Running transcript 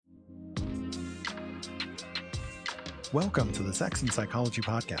Welcome to the Sex and Psychology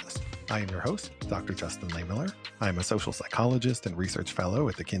Podcast. I am your host, Dr. Justin Lehmiller. I am a social psychologist and research fellow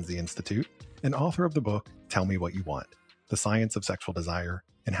at the Kinsey Institute and author of the book, Tell Me What You Want, The Science of Sexual Desire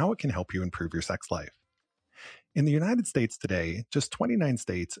and How It Can Help You Improve Your Sex Life. In the United States today, just 29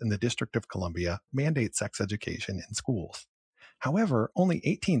 states and the District of Columbia mandate sex education in schools. However, only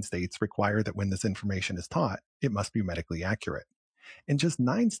 18 states require that when this information is taught, it must be medically accurate. And just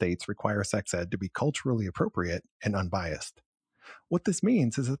 9 states require sex ed to be culturally appropriate and unbiased. What this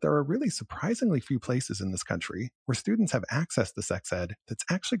means is that there are really surprisingly few places in this country where students have access to sex ed that's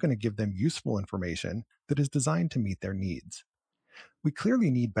actually going to give them useful information that is designed to meet their needs. We clearly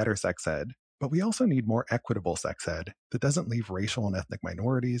need better sex ed, but we also need more equitable sex ed that doesn't leave racial and ethnic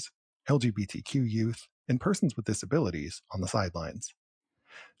minorities, LGBTQ youth, and persons with disabilities on the sidelines.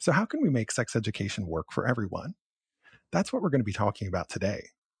 So how can we make sex education work for everyone? That's what we're going to be talking about today.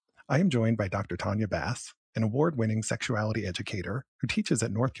 I am joined by Dr. Tanya Bass, an award-winning sexuality educator who teaches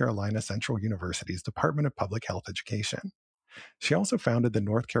at North Carolina Central University's Department of Public Health Education. She also founded the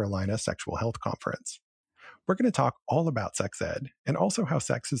North Carolina Sexual Health Conference. We're going to talk all about sex ed and also how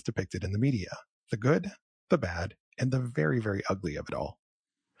sex is depicted in the media, the good, the bad, and the very, very ugly of it all.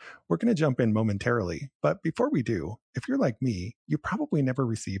 We're going to jump in momentarily, but before we do, if you're like me, you probably never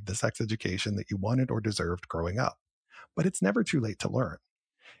received the sex education that you wanted or deserved growing up. But it's never too late to learn.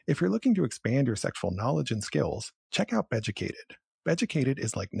 If you're looking to expand your sexual knowledge and skills, check out Beducated. Beducated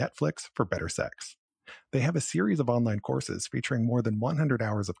is like Netflix for better sex. They have a series of online courses featuring more than 100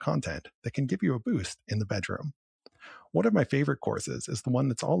 hours of content that can give you a boost in the bedroom. One of my favorite courses is the one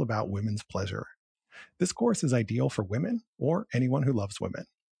that's all about women's pleasure. This course is ideal for women or anyone who loves women.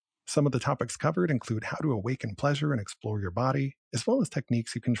 Some of the topics covered include how to awaken pleasure and explore your body, as well as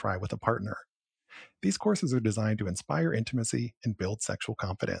techniques you can try with a partner. These courses are designed to inspire intimacy and build sexual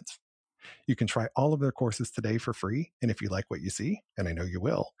confidence. You can try all of their courses today for free, and if you like what you see, and I know you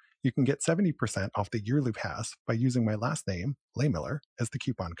will, you can get 70% off the yearly pass by using my last name, Lehmiller, as the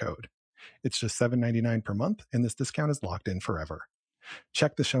coupon code. It's just $7.99 per month, and this discount is locked in forever.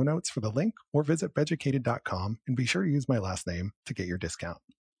 Check the show notes for the link or visit beducated.com and be sure to use my last name to get your discount.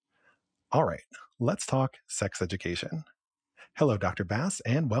 All right, let's talk sex education. Hello, Dr. Bass,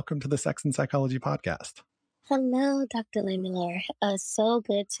 and welcome to the Sex and Psychology Podcast. Hello, Dr. Lehmiller. So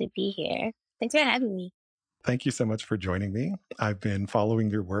good to be here. Thanks for having me. Thank you so much for joining me. I've been following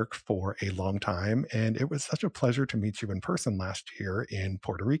your work for a long time, and it was such a pleasure to meet you in person last year in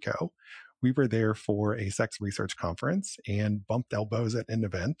Puerto Rico. We were there for a sex research conference and bumped elbows at an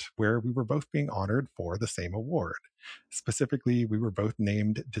event where we were both being honored for the same award. Specifically, we were both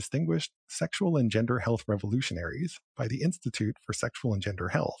named Distinguished Sexual and Gender Health Revolutionaries by the Institute for Sexual and Gender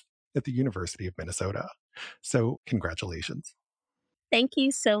Health at the University of Minnesota. So congratulations. Thank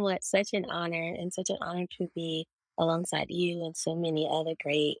you so much. Such an honor and such an honor to be alongside you and so many other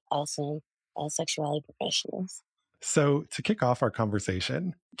great, awesome sexuality professionals. So, to kick off our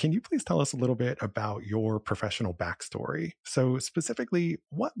conversation, can you please tell us a little bit about your professional backstory? So, specifically,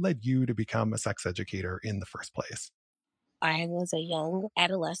 what led you to become a sex educator in the first place? I was a young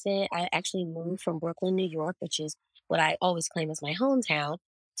adolescent. I actually moved from Brooklyn, New York, which is what I always claim as my hometown,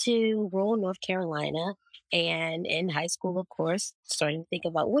 to rural North Carolina. And in high school, of course, starting to think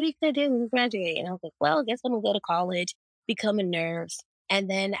about what are you going to do when you graduate? And I was like, well, I guess I'm going to go to college, become a nurse. And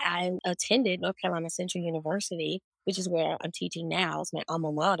then I attended North Carolina Central University, which is where I'm teaching now. It's my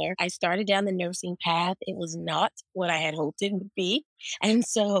alma mater. I started down the nursing path. It was not what I had hoped it would be. And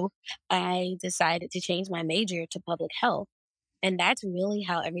so I decided to change my major to public health. And that's really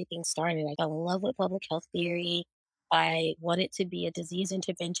how everything started. I fell in love with public health theory. I wanted to be a disease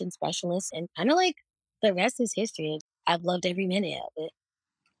intervention specialist, and kind of like the rest is history. I've loved every minute of it.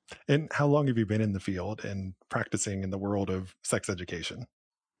 And how long have you been in the field and practicing in the world of sex education?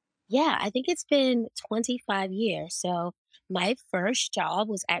 Yeah, I think it's been 25 years. So my first job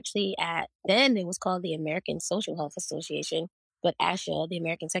was actually then it was called the American Social Health Association, but ASHA, the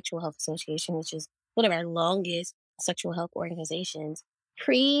American Sexual Health Association, which is one of our longest sexual health organizations.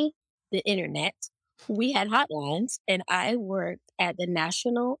 Pre the internet, we had hotlines, and I worked at the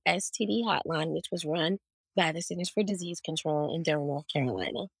National STD Hotline, which was run by the Centers for Disease Control in Durham, North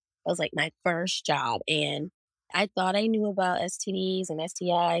Carolina. That was like my first job. And I thought I knew about STDs and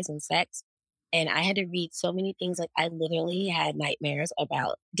STIs and sex. And I had to read so many things. Like I literally had nightmares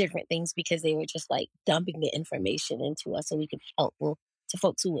about different things because they were just like dumping the information into us so we could help to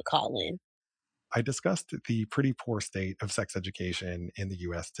folks who would call in. I discussed the pretty poor state of sex education in the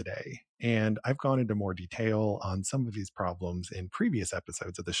US today. And I've gone into more detail on some of these problems in previous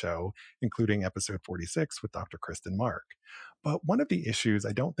episodes of the show, including episode 46 with Dr. Kristen Mark. But one of the issues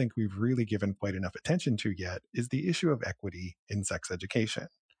I don't think we've really given quite enough attention to yet is the issue of equity in sex education.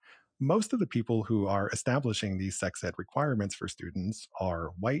 Most of the people who are establishing these sex ed requirements for students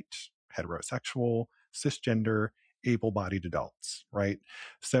are white, heterosexual, cisgender, able bodied adults, right?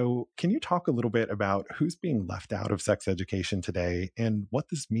 So, can you talk a little bit about who's being left out of sex education today and what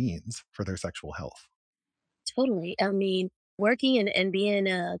this means for their sexual health? Totally. I mean, working and being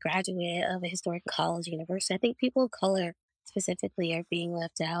a graduate of a historic college university, I think people of color specifically are being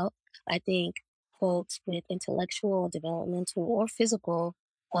left out. I think folks with intellectual, developmental, or physical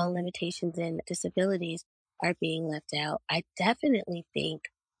limitations and disabilities are being left out. I definitely think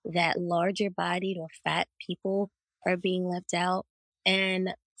that larger bodied or fat people are being left out.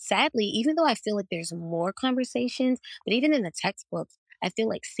 And sadly, even though I feel like there's more conversations, but even in the textbooks, I feel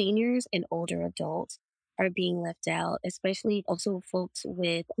like seniors and older adults are being left out, especially also folks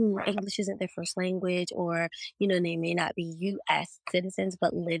with English isn't their first language, or, they may not be US citizens,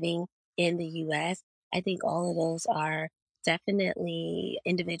 but living in the US. I think all of those are definitely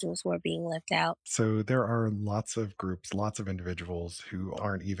individuals who are being left out. So there are lots of groups, lots of individuals who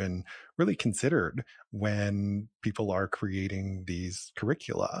aren't even really considered when people are creating these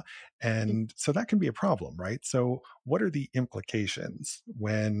curricula. And so that can be a problem, right? So, what are the implications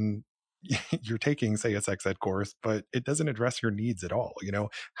when you're taking, say, a sex ed course, but it doesn't address your needs at all?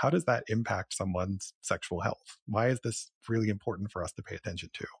 How does that impact someone's sexual health? Why is this really important for us to pay attention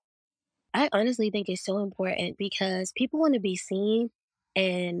to? I honestly think it's so important because people want to be seen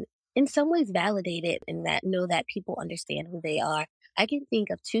and in some ways validated and that know that people understand who they are. I can think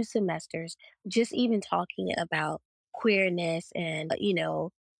of 2 semesters just even talking about queerness and,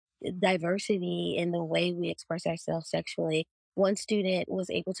 diversity in the way we express ourselves sexually. One student was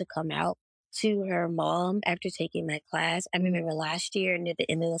able to come out to her mom after taking my class. I remember last year near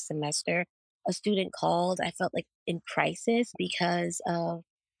the end of the semester, a student called, I felt like in crisis because of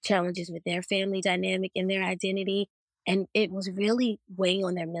challenges with their family dynamic and their identity. And it was really weighing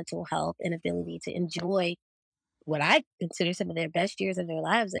on their mental health and ability to enjoy what I consider some of their best years of their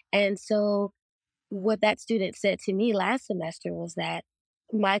lives. And so what that student said to me last semester was that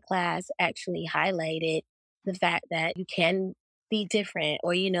my class actually highlighted the fact that you can be different,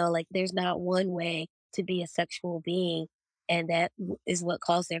 or, like there's not one way to be a sexual being. And that is what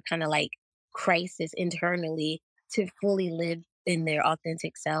caused their kind of like crisis internally to fully live in their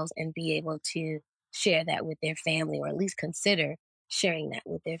authentic selves and be able to share that with their family, or at least consider sharing that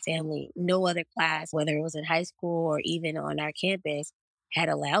with their family. No other class, whether it was in high school or even on our campus, had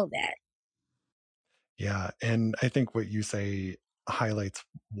allowed that. Yeah. And I think what you say highlights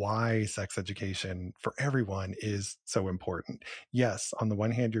why sex education for everyone is so important. Yes, on the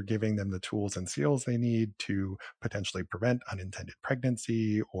one hand, you're giving them the tools and skills they need to potentially prevent unintended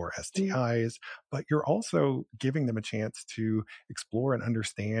pregnancy or STIs, but you're also giving them a chance to explore and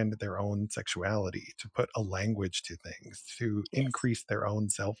understand their own sexuality, to put a language to things, to Yes. increase their own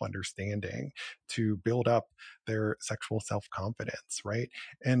self understanding, to build up their sexual self confidence, right?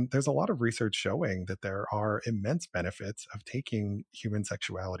 And there's a lot of research showing that there are immense benefits of taking human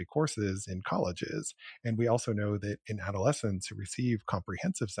sexuality courses in colleges. And we also know that in adolescents who receive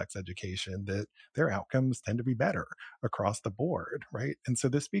comprehensive sex education, that their outcomes tend to be better across the board, right? And so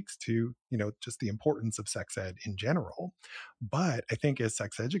this speaks to, just the importance of sex ed in general. But I think as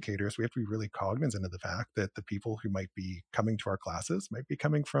sex educators, we have to be really cognizant of the fact that the people who might be coming to our classes might be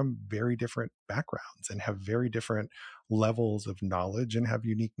coming from very different backgrounds and have very different levels of knowledge and have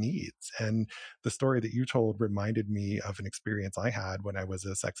unique needs. And the story that you told reminded me of an experience I had when I was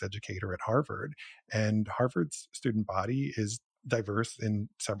a sex educator at Harvard. And Harvard's student body is diverse in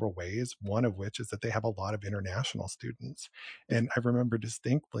several ways, one of which is that they have a lot of international students. And I remember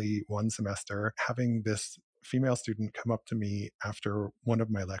distinctly one semester having this female student come up to me after one of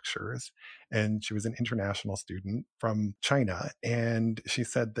my lectures, and she was an international student from China. And she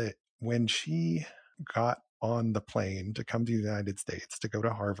said that when she got on the plane to come to the United States to go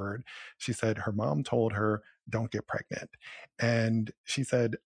to Harvard, she said her mom told her, don't get pregnant. And she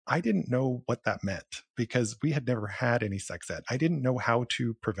said, I didn't know what that meant because we had never had any sex ed. I didn't know how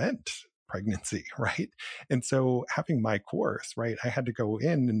to prevent pregnancy, right? And so having my course, right, I had to go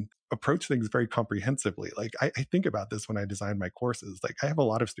in and approach things very comprehensively. Like I think about this when I design my courses. Like I have a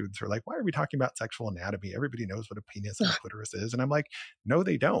lot of students who are like, why are we talking about sexual anatomy? Everybody knows what a penis and a clitoris is. And I'm like, no,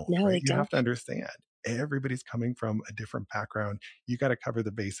 they don't, No, right? they You have don't. to understand everybody's coming from a different background. You got to cover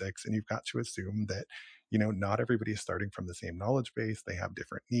the basics and you've got to assume that, not everybody is starting from the same knowledge base. They have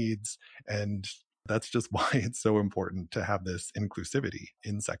different needs. And That's just why it's so important to have this inclusivity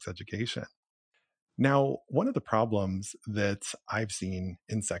in sex education. Now, one of the problems that I've seen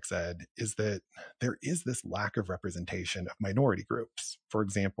in sex ed is that there is this lack of representation of minority groups. For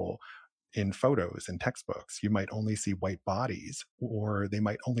example, in photos and textbooks, you might only see white bodies, or they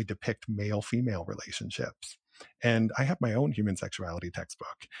might only depict male female relationships. And I have my own human sexuality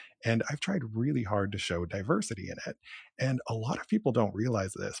textbook, and I've tried really hard to show diversity in it. And a lot of people don't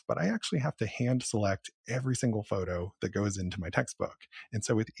realize this, but I actually have to hand select every single photo that goes into my textbook. And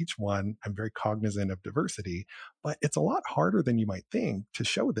so with each one, I'm very cognizant of diversity, but it's a lot harder than you might think to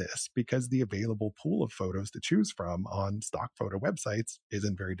show this because the available pool of photos to choose from on stock photo websites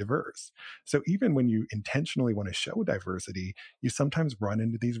isn't very diverse. So even when you intentionally want to show diversity, you sometimes run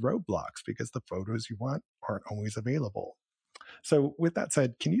into these roadblocks because the photos you want aren't always available. So, with that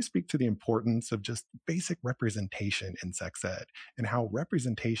said, can you speak to the importance of just basic representation in sex ed and how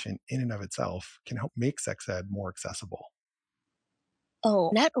representation in and of itself can help make sex ed more accessible?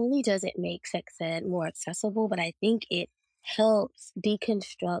 Oh, not only does it make sex ed more accessible, but I think it helps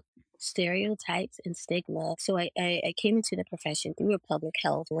deconstruct stereotypes and stigma. So I came into the profession through a public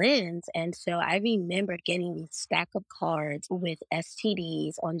health lens. And so I remembered getting these stack of cards with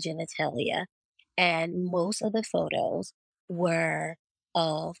STDs on genitalia. And most of the photos were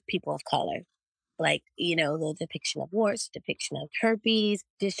of people of color, like, the depiction of warts, depiction of herpes,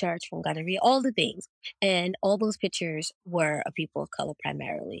 discharge from gonorrhea, all the things. And all those pictures were of people of color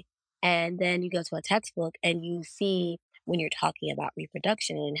primarily. And then you go to a textbook and you see when you're talking about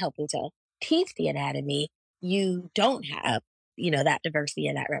reproduction and helping to teach the anatomy, you don't have, that diversity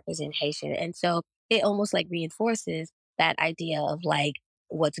and that representation. And so it almost like reinforces that idea of like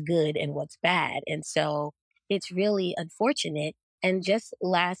what's good and what's bad. And so it's really unfortunate, and just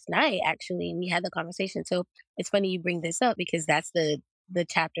last night, actually, we had the conversation. So it's funny you bring this up because that's the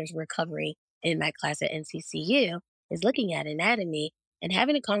chapters we're covering in my class at NCCU is looking at anatomy and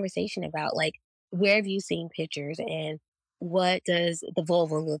having a conversation about like where have you seen pictures and what does the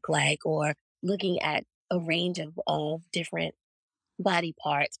vulva look like, or looking at a range of different body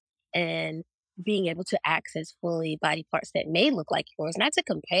parts and being able to access fully body parts that may look like yours, not to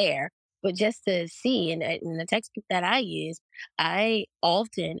compare, but just to see. And in the textbook that I use, I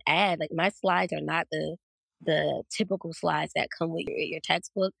often add like my slides are not the typical slides that come with your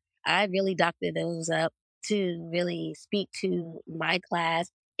textbook. I really doctor those up to really speak to my class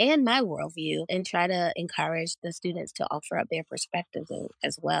and my worldview and try to encourage the students to offer up their perspectives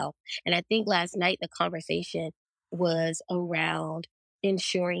as well. And I think last night the conversation was around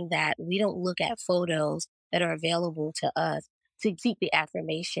ensuring that we don't look at photos that are available to us to seek the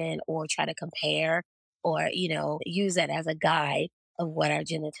affirmation or try to compare or, use that as a guide of what our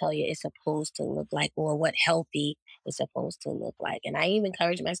genitalia is supposed to look like or what healthy is supposed to look like. And I even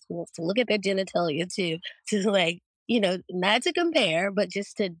encourage my students to look at their genitalia too, to like, not to compare, but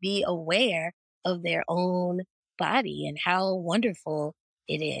just to be aware of their own body and how wonderful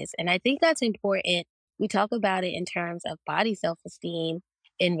it is. And I think that's important. We talk about it in terms of body self esteem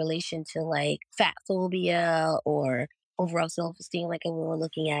in relation to like fat phobia or overall self esteem, like when we're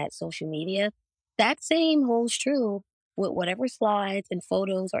looking at social media. That same holds true with whatever slides and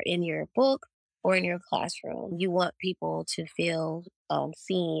photos are in your book or in your classroom. You want people to feel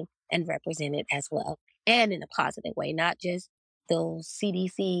seen and represented as well, and in a positive way, not just those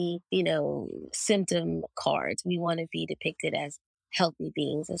CDC, symptom cards. We want to be depicted as healthy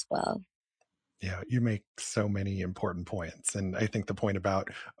beings as well. Yeah, you make so many important points. And I think the point about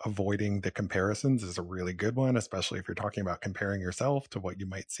avoiding the comparisons is a really good one, especially if you're talking about comparing yourself to what you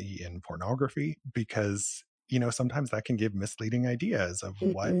might see in pornography, because, sometimes that can give misleading ideas of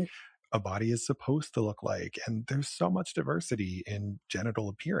what Mm-mm. a body is supposed to look like. And there's so much diversity in genital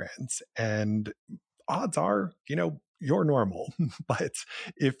appearance. And odds are, you're normal. But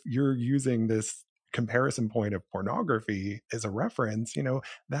if you're using this comparison point of pornography as a reference,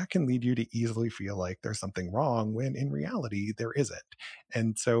 that can lead you to easily feel like there's something wrong when in reality there isn't.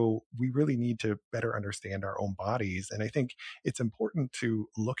 And so we really need to better understand our own bodies. And I think it's important to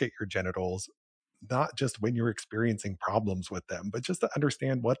look at your genitals not just when you're experiencing problems with them, but just to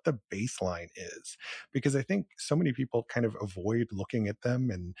understand what the baseline is. Because I think so many people kind of avoid looking at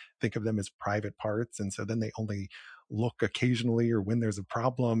them and think of them as private parts. And so then they only look occasionally or when there's a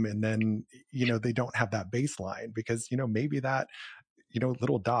problem. And then, they don't have that baseline because, maybe that,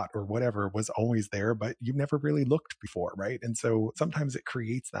 little dot or whatever was always there, but you never really looked before, right? And so sometimes it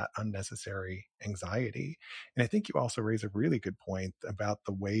creates that unnecessary anxiety. And I think you also raise a really good point about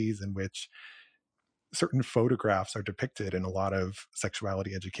the ways in which certain photographs are depicted in a lot of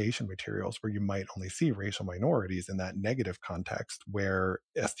sexuality education materials where you might only see racial minorities in that negative context where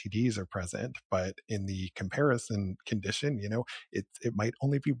STDs are present, but in the comparison condition, it might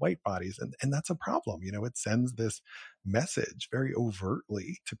only be white bodies. And that's a problem. It sends this message very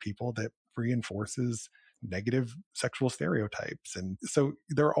overtly to people that reinforces negative sexual stereotypes. And so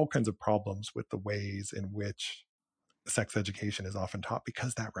there are all kinds of problems with the ways in which sex education is often taught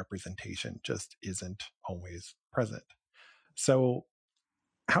because that representation just isn't always present. So,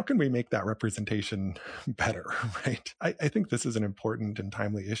 how can we make that representation better, right? I think this is an important and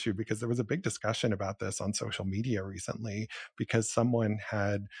timely issue because there was a big discussion about this on social media recently because someone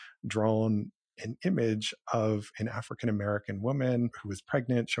had drawn an image of an African American woman who was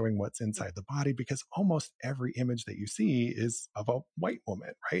pregnant, showing what's inside the body, because almost every image that you see is of a white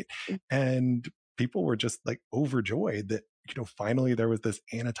woman, right? And people were just like overjoyed that, finally there was this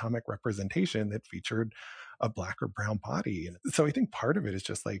anatomic representation that featured a black or brown body. And so I think part of it is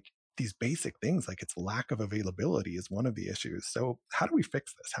just like these basic things, like its lack of availability is one of the issues. So how do we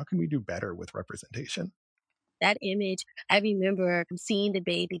fix this? How can we do better with representation? That image, I remember seeing the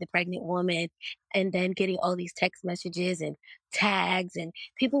baby, the pregnant woman, and then getting all these text messages and tags, and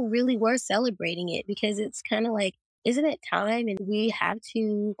people really were celebrating it because it's kind of like, isn't it time? And we have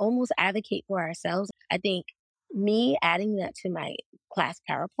to almost advocate for ourselves. I think me adding that to my class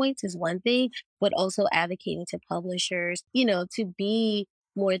PowerPoints is one thing, but also advocating to publishers, to be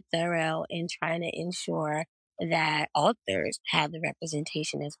more thorough in trying to ensure that authors have the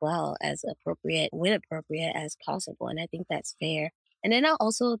representation as well as appropriate, when appropriate, as possible. And I think that's fair. And then I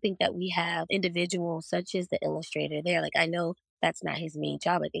also think that we have individuals such as the illustrator there. Like, I know that's not his main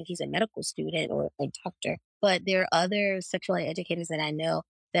job. I think he's a medical student or a doctor. But there are other sexuality educators that I know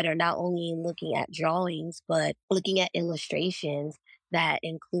that are not only looking at drawings, but looking at illustrations that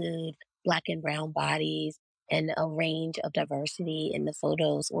include Black and brown bodies and a range of diversity in the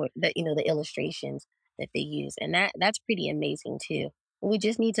photos or the illustrations that they use. And that's pretty amazing too. We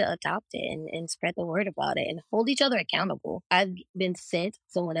just need to adopt it and spread the word about it and hold each other accountable. I've been sent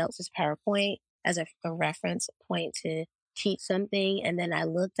someone else's PowerPoint as a reference point to teach something. And then I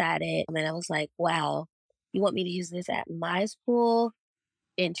looked at it and I was like, wow, you want me to use this at my school?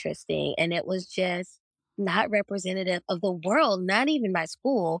 Interesting. And it was just not representative of the world, not even my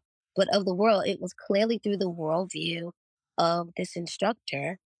school, but of the world. It was clearly through the worldview of this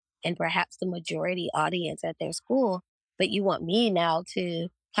instructor and perhaps the majority audience at their school. But you want me now to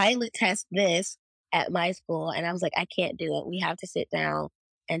pilot test this at my school. And I was like, I can't do it. We have to sit down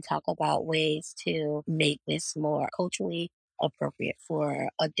and talk about ways to make this more culturally appropriate for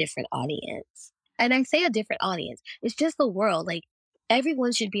a different audience. And I say a different audience, it's just the world. Like,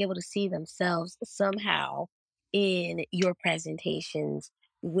 everyone should be able to see themselves somehow in your presentations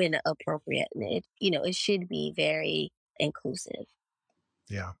when appropriate. And it should be very inclusive.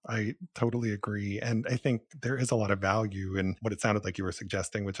 Yeah, I totally agree. And I think there is a lot of value in what it sounded like you were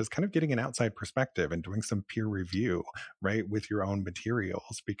suggesting, which is kind of getting an outside perspective and doing some peer review, right, with your own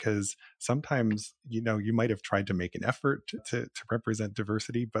materials. Because sometimes, you might have tried to make an effort to represent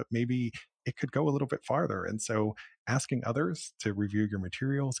diversity, but maybe it could go a little bit farther. And so asking others to review your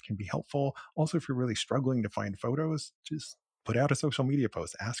materials can be helpful. Also, if you're really struggling to find photos, just put out a social media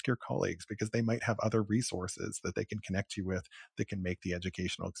post, ask your colleagues because they might have other resources that they can connect you with that can make the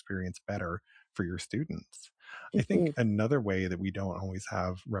educational experience better for your students. I think Mhm. another way that we don't always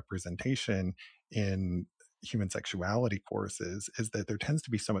have representation in human sexuality courses is that there tends to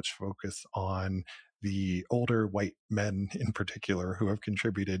be so much focus on the older white men in particular who have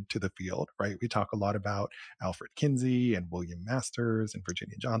contributed to the field, right? We talk a lot about Alfred Kinsey and William Masters and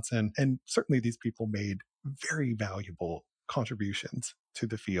Virginia Johnson. And certainly these people made very valuable contributions to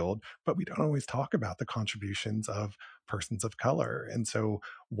the field, but we don't always talk about the contributions of persons of color. And so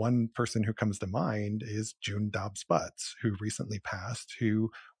one person who comes to mind is June Dobbs Butts, who recently passed,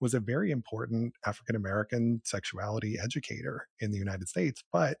 who was a very important African American sexuality educator in the United States,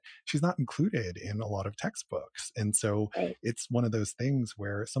 but she's not included in a lot of textbooks. And so Right. it's one of those things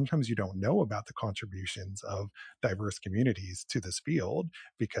where sometimes you don't know about the contributions of diverse communities to this field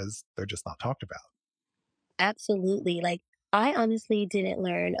because they're just not talked about. Absolutely. Like, I honestly didn't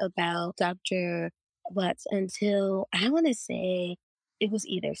learn about Dr. Butts until I want to say it was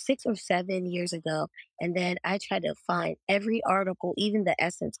either 6 or 7 years ago. And then I tried to find every article, even the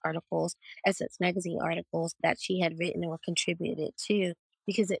Essence articles, Essence magazine articles that she had written or contributed to,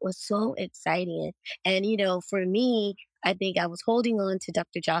 because it was so exciting. And, for me, I think I was holding on to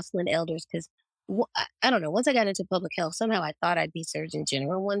Dr. Jocelyn Elders because I don't know. Once I got into public health, somehow I thought I'd be Surgeon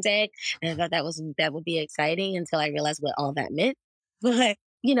General one day, and I thought that would be exciting until I realized what all that meant. But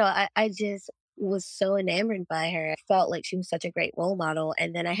I just was so enamored by her. I felt like she was such a great role model.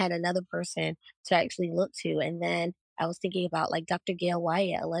 And then I had another person to actually look to. And then I was thinking about like Dr. Gail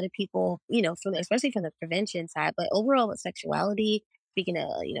Wyatt. A lot of people, from especially from the prevention side, but overall with sexuality, speaking of,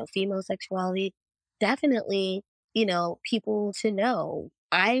 female sexuality, definitely, people to know.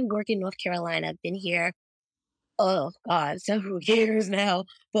 I work in North Carolina. I've been here, oh god, several years now,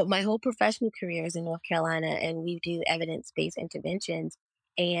 but my whole professional career is in North Carolina, and we do evidence-based interventions,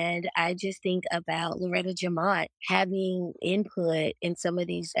 and I just think about Loretta Jamont having input in some of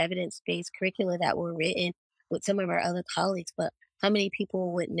these evidence-based curricula that were written with some of our other colleagues, but how many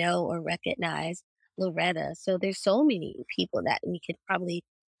people would know or recognize Loretta? So there's so many people that we could probably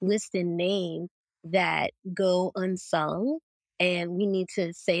list and name that go unsung, and we need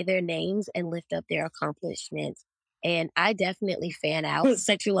to say their names and lift up their accomplishments. And I definitely fan out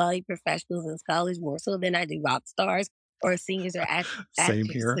sexuality professionals in college more so than I do rock stars or singers or Same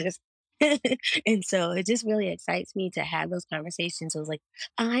here. actresses. And so it just really excites me to have those conversations. I was like,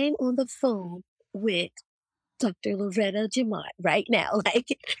 I'm on the phone with Dr. Loretta Jamont right now. Like,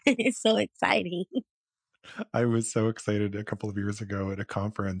 it's so exciting. I was so excited a couple of years ago at a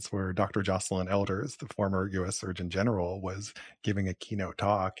conference where Dr. Jocelyn Elders, the former US Surgeon General, was giving a keynote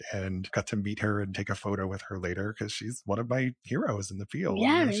talk, and got to meet her and take a photo with her later because she's one of my heroes in the field.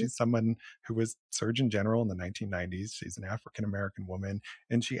 Yes. She's someone who was Surgeon General in the 1990s. She's an African American woman,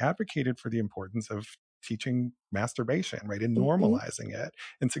 and she advocated for the importance of teaching masturbation, right, and Hmm. normalizing it,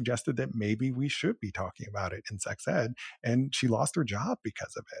 and suggested that maybe we should be talking about it in sex ed. And she lost her job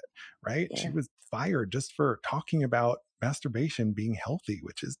because of it, right? She Yeah. was fired just for talking about masturbation being healthy,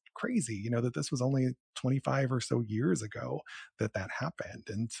 which is crazy, that this was only 25 or so years ago that that happened.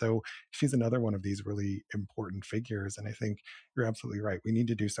 And so she's another one of these really important figures. And I think you're absolutely right. We need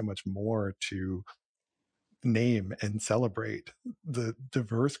to do so much more to name and celebrate the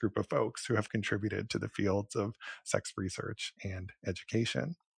diverse group of folks who have contributed to the fields of sex research and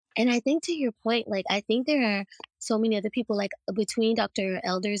education. And I think to your point, like, I think there are so many other people, like, between Dr.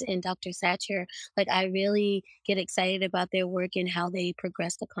 Elders and Dr. Satcher, like, I really get excited about their work and how they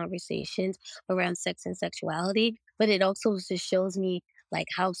progress the conversations around sex and sexuality. But it also just shows me, like,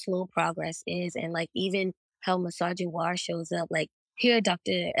 how slow progress is and, like, even how misogynoir shows up. Like, here,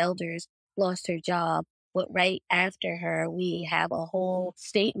 Dr. Elders lost her job, but right after her, we have a whole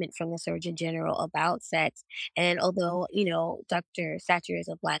statement from the Surgeon General about sex, and although, Dr. Satcher is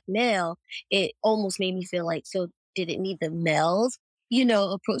a black male, it almost made me feel like, so did it need the males,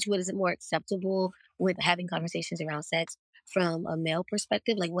 approach? What is it more acceptable with having conversations around sex from a male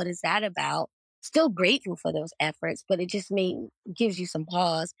perspective? Like, what is that about? Still grateful for those efforts, but it just gives you some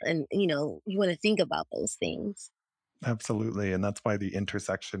pause and, you want to think about those things. Absolutely. And that's why the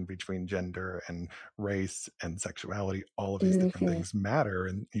intersection between gender and race and sexuality, all of these different Hmm. things matter.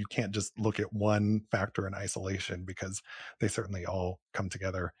 And you can't just look at one factor in isolation because they certainly all come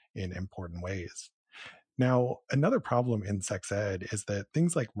together in important ways. Now, another problem in sex ed is that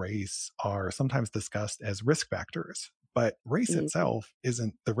things like race are sometimes discussed as risk factors, but race Hmm. itself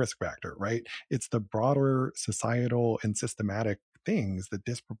isn't the risk factor, right? It's the broader societal and systematic things that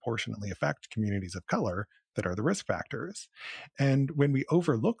disproportionately affect communities of color that are the risk factors. And when we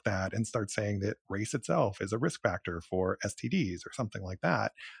overlook that and start saying that race itself is a risk factor for STDs or something like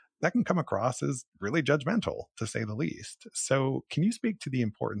that, that can come across as really judgmental, to say the least. So, can you speak to the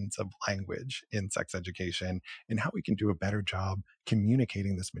importance of language in sex education and how we can do a better job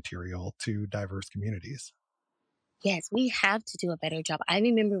communicating this material to diverse communities? Yes, we have to do a better job. I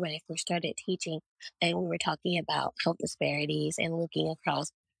remember when I first started teaching and we were talking about health disparities and looking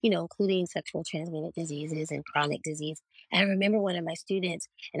across, including sexual transmitted diseases and chronic disease. And I remember one of my students,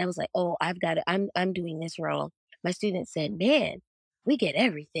 and I was like, "Oh, I've got it. I'm doing this wrong." My student said, "Man, we get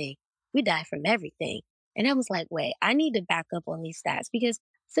everything. We die from everything." And I was like, "Wait, I need to back up on these stats because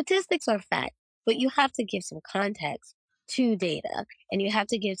statistics are fact, but you have to give some context to data and you have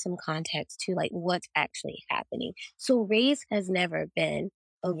to give some context to like what's actually happening." So race has never been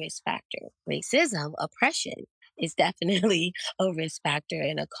a risk factor. Racism, oppression is definitely a risk factor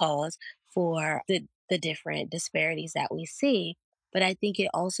and a cause for the different disparities that we see. But I think it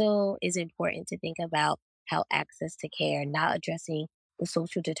also is important to think about how access to care, not addressing the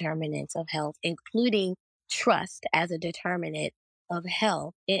social determinants of health, including trust as a determinant of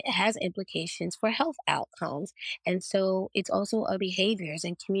health, it has implications for health outcomes. And so it's also our behaviors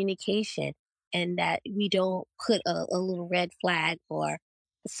and communication, and that we don't put a little red flag or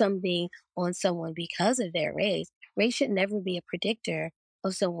something on someone because of their race. Race should never be a predictor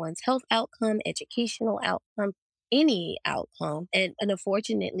of someone's health outcome, educational outcome, any outcome. And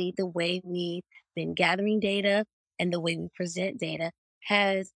unfortunately, the way we've been gathering data and the way we present data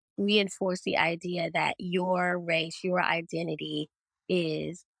has reinforce the idea that your race, your identity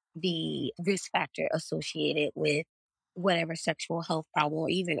is the risk factor associated with whatever sexual health problem or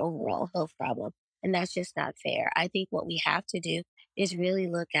even overall health problem. And that's just not fair. I think what we have to do is really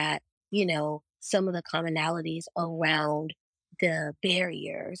look at, some of the commonalities around the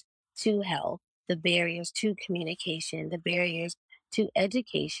barriers to health, the barriers to communication, the barriers to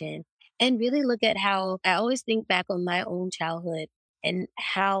education, and really look at how I always think back on my own childhood and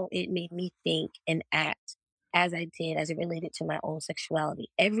how it made me think and act as I did as it related to my own sexuality.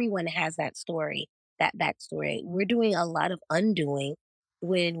 Everyone has that story, that backstory. We're doing a lot of undoing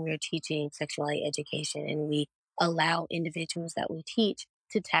when we're teaching sexuality education, and we allow individuals that we teach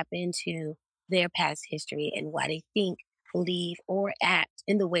to tap into their past history and why they think, believe, or act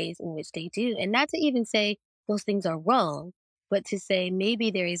in the ways in which they do. And not to even say those things are wrong, but to say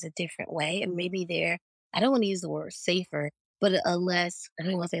maybe there is a different way, and maybe I don't want to use the word safer, but a less, I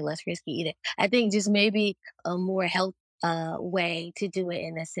don't want to say less risky either. I think just maybe a more health way to do it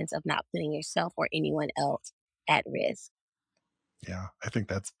in the sense of not putting yourself or anyone else at risk. Yeah, I think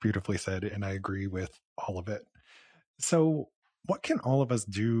that's beautifully said, and I agree with all of it. So, what can all of us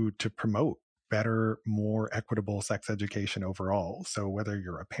do to promote better, more equitable sex education overall? So, whether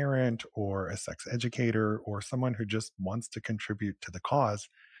you're a parent or a sex educator or someone who just wants to contribute to the cause,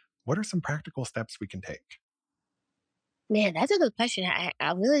 what are some practical steps we can take? Man, that's a good question.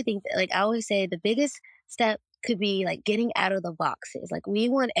 I really think that, like I always say, the biggest step could be like getting out of the boxes. Like we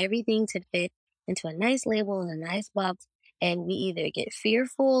want everything to fit into a nice label and a nice box, and we either get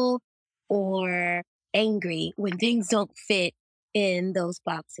fearful or angry when things don't fit in those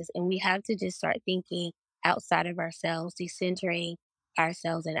boxes. And we have to just start thinking outside of ourselves, decentering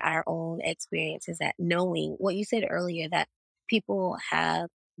ourselves and our own experiences, that knowing what you said earlier, that people have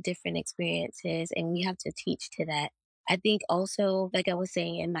different experiences and we have to teach to that. I think also, like I was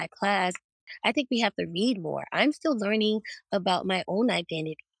saying in my class, I think we have to read more. I'm still learning about my own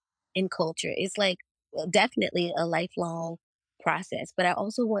identity in culture. It's like definitely a lifelong process, but I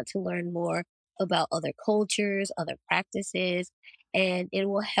also want to learn more about other cultures, other practices, and it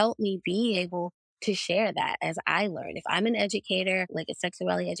will help me be able to share that as I learn. If I'm an educator, like a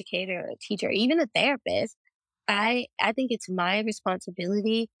sexuality educator or a teacher, or even a therapist, I think it's my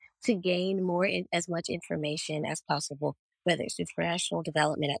responsibility to gain as much information as possible, whether it's through professional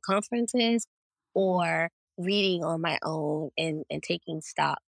development at conferences or reading on my own and taking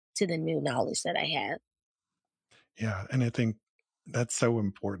stock to the new knowledge that I have. Yeah. And I think that's so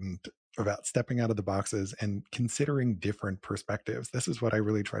important about stepping out of the boxes and considering different perspectives. This is what I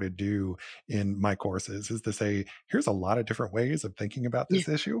really try to do in my courses is to say, here's a lot of different ways of thinking about Yeah. this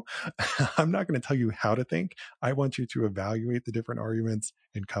issue. I'm not going to tell you how to think. I want you to evaluate the different arguments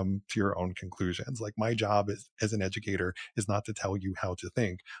and come to your own conclusions. Like my job as an educator is not to tell you how to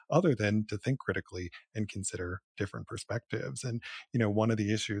think other than to think critically and consider different perspectives. And one of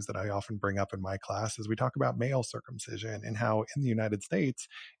the issues that I often bring up in my class is we talk about male circumcision and how in the United States,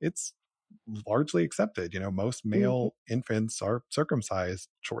 it's largely accepted. Most Mhm. male infants are circumcised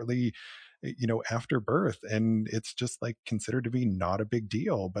shortly, after birth. And it's just like considered to be not a big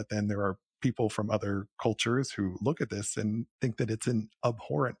deal. But then there are people from other cultures who look at this and think that it's an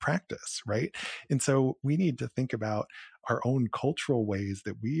abhorrent practice, right? And so we need to think about our own cultural ways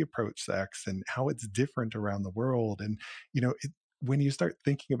that we approach sex and how it's different around the world. And, when you start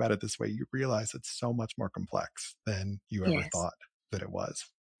thinking about it this way, you realize it's so much more complex than you ever Yes. thought that it was.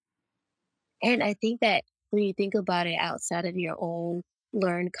 And I think that when you think about it outside of your own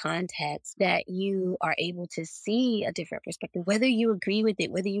learned context, that you are able to see a different perspective, whether you agree with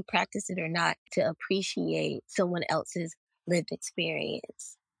it, whether you practice it or not, to appreciate someone else's lived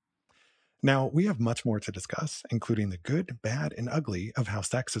experience. Now, we have much more to discuss, including the good, bad, and ugly of how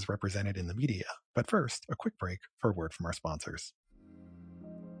sex is represented in the media. But first, a quick break for a word from our sponsors.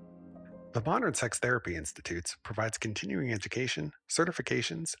 The Modern Sex Therapy Institute provides continuing education,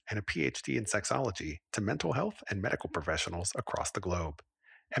 certifications, and a PhD in sexology to mental health and medical professionals across the globe.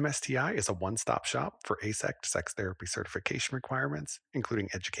 MSTI is a one stop shop for ASECT sex therapy certification requirements, including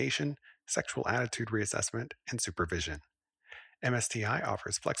education, sexual attitude reassessment, and supervision. MSTI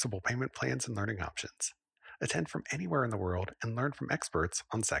offers flexible payment plans and learning options. Attend from anywhere in the world and learn from experts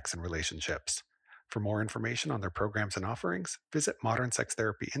on sex and relationships. For more information on their programs and offerings, visit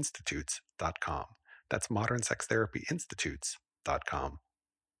modernsextherapyinstitutes.com. That's modernsextherapyinstitutes.com.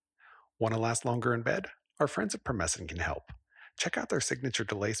 Want to last longer in bed? Our friends at Promescent can help. Check out their signature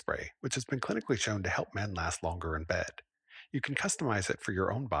delay spray, which has been clinically shown to help men last longer in bed. You can customize it for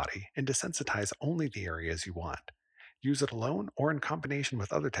your own body and desensitize only the areas you want. Use it alone or in combination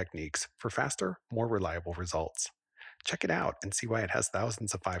with other techniques for faster, more reliable results. Check it out and see why it has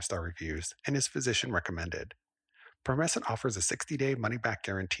thousands of 5-star reviews and is physician recommended. Promescent offers a 60-day money-back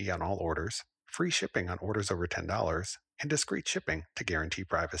guarantee on all orders, free shipping on orders over $10, and discreet shipping to guarantee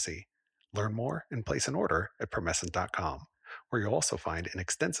privacy. Learn more and place an order at promescent.com, where you'll also find an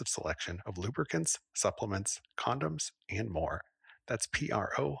extensive selection of lubricants, supplements, condoms, and more. That's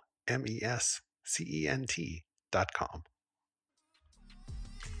PROMESCENT.com.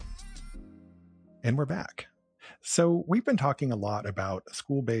 And we're back. So, we've been talking a lot about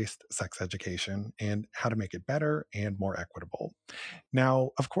school based sex education and how to make it better and more equitable.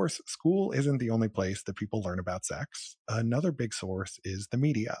 Now, of course, school isn't the only place that people learn about sex. Another big source is the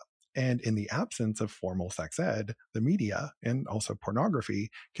media. And in the absence of formal sex ed, the media and also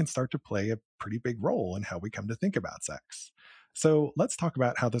pornography can start to play a pretty big role in how we come to think about sex. So, let's talk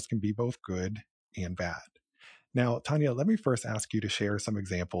about how this can be both good and bad. Now, Tanya, let me first ask you to share some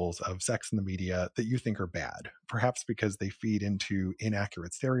examples of sex in the media that you think are bad, perhaps because they feed into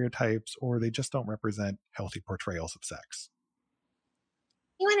inaccurate stereotypes or they just don't represent healthy portrayals of sex.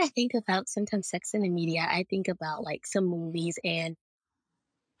 When I think about sometimes sex in the media, I think about like some movies and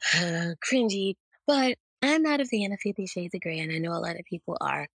cringy, but I'm not a fan of 50 Shades of Grey, and I know a lot of people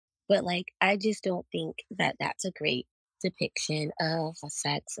are. But like, I just don't think that that's a great depiction of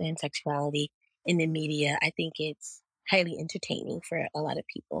sex and sexuality in the media. I think it's highly entertaining for a lot of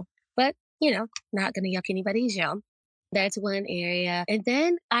people, but not going to yuck anybody's yum. That's one area. And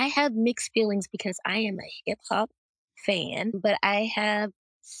then I have mixed feelings because I am a hip hop fan, but I have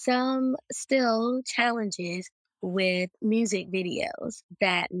some still challenges with music videos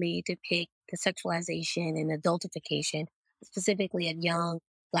that may depict the sexualization and adultification, specifically of young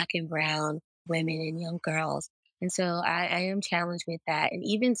Black and brown women and young girls. And so I am challenged with that. And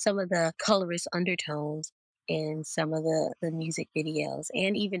even some of the colorist undertones in some of the music videos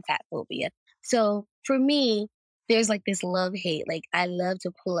and even fat phobia. So for me, there's like this love hate. Like I love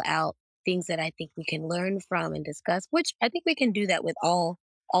to pull out things that I think we can learn from and discuss, which I think we can do that with all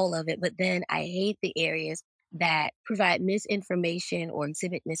of it. But then I hate the areas that provide misinformation or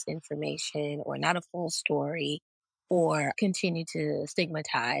exhibit misinformation or not a full story or continue to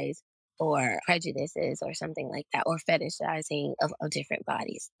stigmatize or prejudices or something like that or fetishizing of different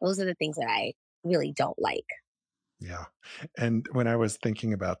bodies. Those are the things that I really don't like. Yeah. And when I was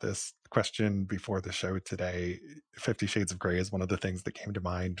thinking about this question before the show today, 50 Shades of Grey is one of the things that came to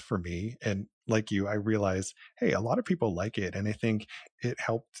mind for me. And like you, I realized, hey, a lot of people like it. And I think it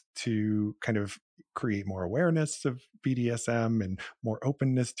helped to kind of create more awareness of BDSM and more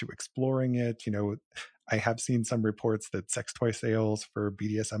openness to exploring it. I have seen some reports that sex toy sales for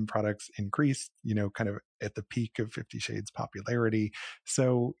BDSM products increased, kind of at the peak of 50 Shades popularity.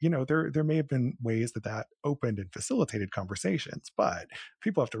 So, there may have been ways that opened and facilitated conversations, but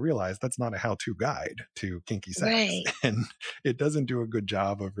people have to realize that's not a how-to guide to kinky sex. Right. And it doesn't do a good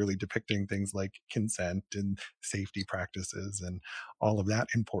job of really depicting things like consent and safety practices and all of that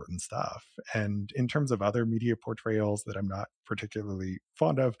important stuff. And in terms of other media portrayals that I'm not particularly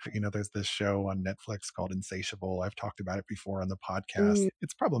fond of, there's this show on Netflix called Insatiable. I've talked about it before on the podcast. Mm,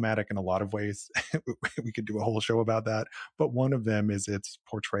 It's problematic in a lot of ways. We could do a whole show about that, but one of them is its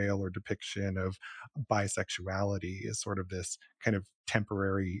portrayal or depiction of bisexuality as sort of this kind of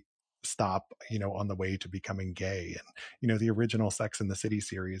temporary stop, on the way to becoming gay. And, the original Sex and the City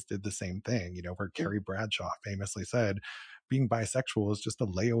series did the same thing, where mm, Carrie Bradshaw famously said, being bisexual is just a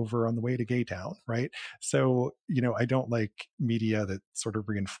layover on the way to gay town, right? So, I don't like media that sort of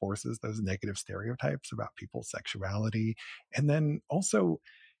reinforces those negative stereotypes about people's sexuality. And then also,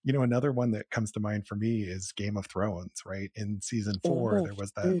 another one that comes to mind for me is Game of Thrones, right? In season 4, mhm, there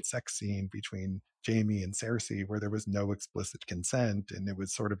was that mm, sex scene between Jamie and Cersei where there was no explicit consent. And it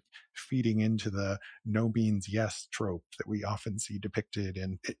was sort of feeding into the no means yes trope that we often see depicted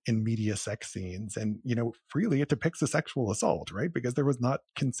in media sex scenes. And, freely it depicts a sexual assault, right? Because there was not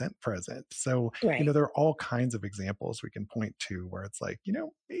consent present. So, right. there are all kinds of examples we can point to where it's like,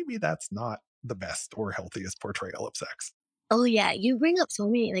 maybe that's not the best or healthiest portrayal of sex. Oh yeah, you bring up so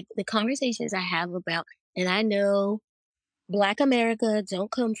many like the conversations I have about, and I know Black America, don't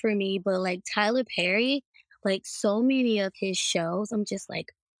come for me, but like Tyler Perry, like so many of his shows, I'm just like,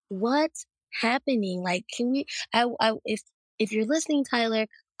 what's happening? Like, can we? If you're listening, Tyler,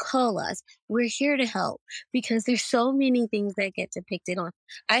 call us. We're here to help because there's so many things that get depicted on.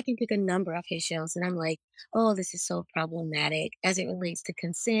 I can pick a number of his shows, and I'm like, oh, this is so problematic as it relates to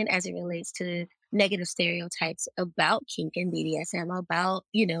consent, as it relates to negative stereotypes about kink and BDSM, about,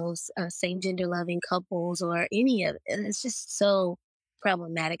 same gender loving couples or any of it. And it's just so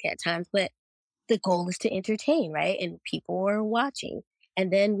problematic at times. But the goal is to entertain, right? And people are watching.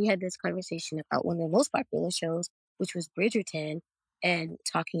 And then we had this conversation about one of the most popular shows, which was Bridgerton, and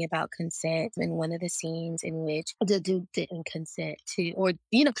talking about consent in one of the scenes in which the dude didn't consent to, or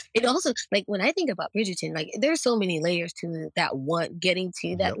it also, like, when I think about Bridgerton, like, there's so many layers to that one, getting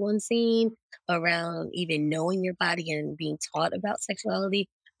to that Yep. one scene around even knowing your body and being taught about sexuality.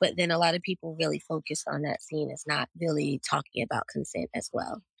 But then a lot of people really focus on that scene as not really talking about consent as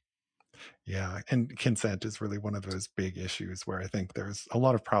well. Yeah, and consent is really one of those big issues where I think there's a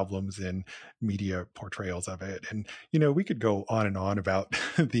lot of problems in media portrayals of it. And, we could go on and on about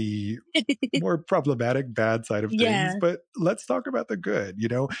the more problematic bad side of things, Yeah. but let's talk about the good,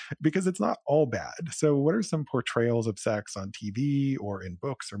 because it's not all bad. So, what are some portrayals of sex on TV or in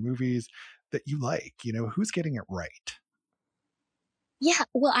books or movies that you like? Who's getting it right? Yeah,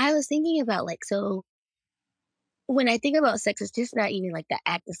 well, I was thinking about, like, so when I think about sex, it's just not even like the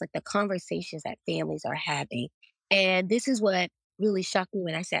act, it's like the conversations that families are having. And this is what really shocked me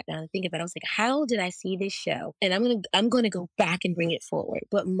when I sat down to think about it. I was like, how did I see this show? And I'm gonna go back and bring it forward.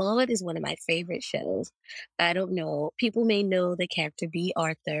 But Maude is one of my favorite shows. I don't know. People may know the character B.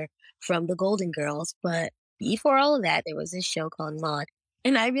 Arthur from the Golden Girls, but before all of that, there was this show called Maude.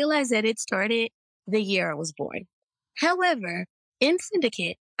 And I realized that it started the year I was born. However, in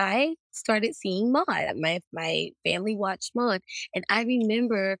Syndicate, I started seeing Maude. My family watched Maude, and I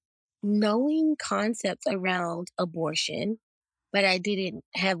remember knowing concepts around abortion, but I didn't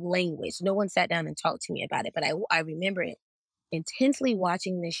have language. No one sat down and talked to me about it, but I remember it intensely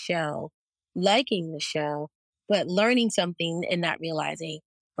watching this show, liking the show, but learning something and not realizing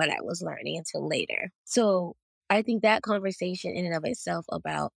what I was learning until later. So I think that conversation in and of itself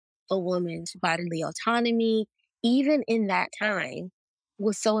about a woman's bodily autonomy, even in that time,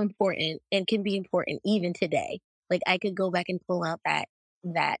 was so important and can be important even today. Like, I could go back and pull out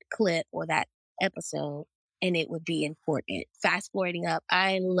that clip or that episode and it would be important. Fast forwarding up,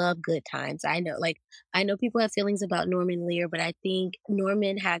 I love Good Times. I know people have feelings about Norman Lear, but I think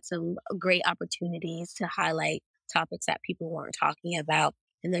Norman had some great opportunities to highlight topics that people weren't talking about.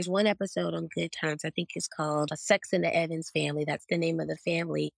 And there's one episode on Good Times, I think it's called Sex in the Evans Family. That's the name of the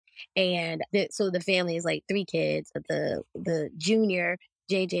family. And so the family is like three kids. The junior,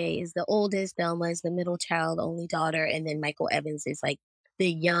 JJ, is the oldest, Thelma is the middle child, only daughter, and then Michael Evans is like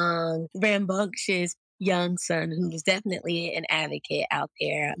the young, rambunctious young son who's definitely an advocate out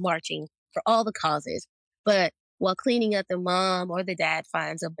there marching for all the causes. But while cleaning up, the mom or the dad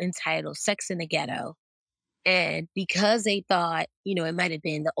finds a entitled Sex in the Ghetto. And because they thought, it might have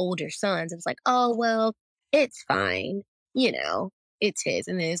been the older sons, it was like, oh, well, it's fine. You know, it's his.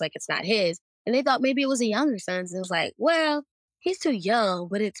 And then it's like, it's not his. And they thought maybe it was the younger sons. And it was like, well, he's too young,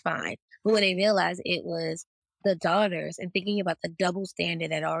 but it's fine. But when they realized it was the daughters and thinking about the double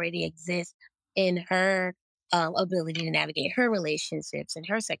standard that already exists in her ability to navigate her relationships and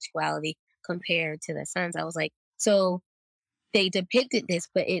her sexuality compared to the sons, I was like, so they depicted this,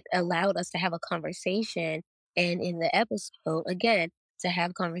 but it allowed us to have a conversation. And in the episode, again, to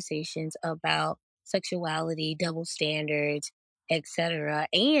have conversations about sexuality, double standards, etc.,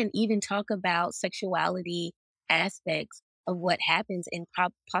 and even talk about sexuality aspects of what happens in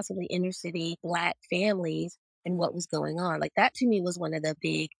possibly inner city Black families and what was going on. Like, that to me was one of the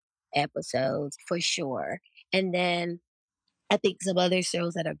big episodes for sure. And then I think some other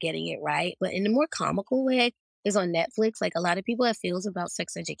shows that are getting it right, but in a more comical way, is on Netflix. Like, a lot of people have feels about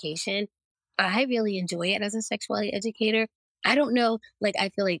sex education. I really enjoy it as a sexuality educator. I don't know, like, I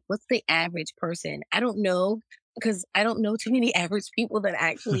feel like, what's the average person? I don't know, because I don't know too many average people that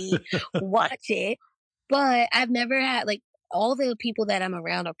actually watch it. But I've never had, like, all the people that I'm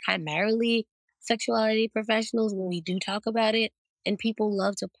around are primarily sexuality professionals when we do talk about it. And people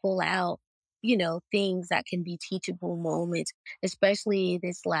love to pull out, things that can be teachable moments, especially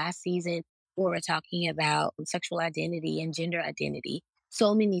this last season where we're talking about sexual identity and gender identity.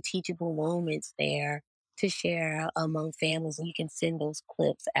 So many teachable moments there to share among families, and you can send those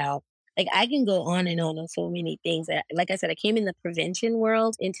clips out. Like, I can go on so many things. Like I said, I came in the prevention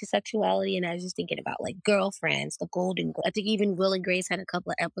world into sexuality, and I was just thinking about, like, Girlfriends, The Golden. I think even Will and Grace had a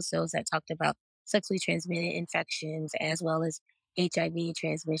couple of episodes that talked about sexually transmitted infections as well as HIV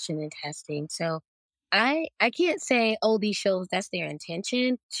transmission and testing. So I can't say, oh, these shows, that's their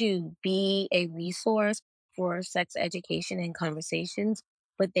intention to be a resource for sex education and conversations,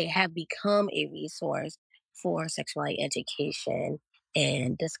 but they have become a resource for sexuality education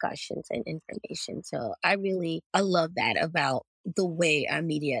and discussions and information. So I love that about the way our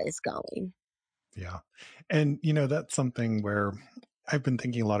media is going. Yeah. And, that's something where I've been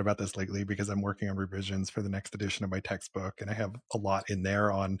thinking a lot about this lately because I'm working on revisions for the next edition of my textbook, and I have a lot in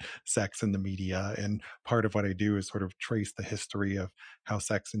there on sex in the media. And part of what I do is sort of trace the history of how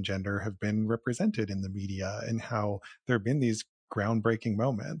sex and gender have been represented in the media and how there have been these groundbreaking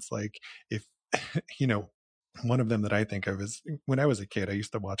moments. Like, if, you know, one of them that I think of is when I was a kid, I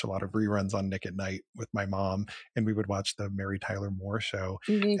used to watch a lot of reruns on Nick at Night with my mom, and we would watch the Mary Tyler Moore show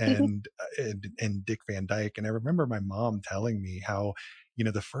and Dick Van Dyke. And I remember my mom telling me how,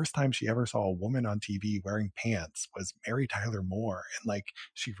 the first time she ever saw a woman on TV wearing pants was Mary Tyler Moore. And like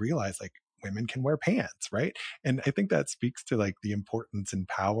she realized like women can wear pants, right? And I think that speaks to like the importance and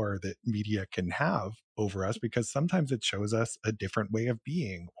power that media can have over us because sometimes it shows us a different way of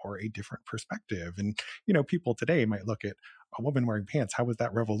being or a different perspective. And, people today might look at a woman wearing pants. How was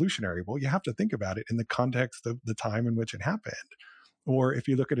that revolutionary? Well, you have to think about it in the context of the time in which it happened. Or if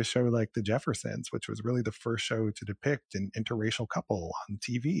you look at a show like The Jeffersons, which was really the first show to depict an interracial couple on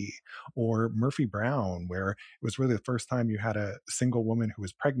TV, or Murphy Brown, where it was really the first time you had a single woman who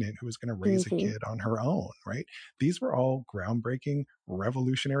was pregnant who was going to raise a Mhm. kid on her own, right? These were all groundbreaking,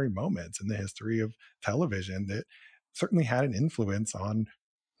 revolutionary moments in the history of television that certainly had an influence on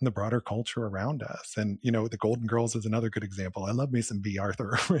the broader culture around us. And, the Golden Girls is another good example. I love me some B.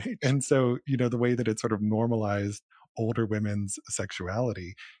 Arthur, right? And so, the way that it sort of normalized older women's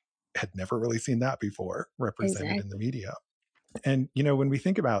sexuality had never really seen that before represented in the Exactly. media. And, when we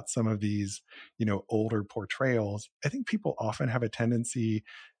think about some of these, older portrayals, I think people often have a tendency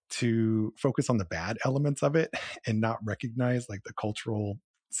to focus on the bad elements of it and not recognize like the cultural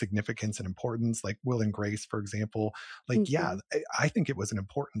significance and importance. Like Will and Grace, for example. Like, yeah, Mhm. I think it was an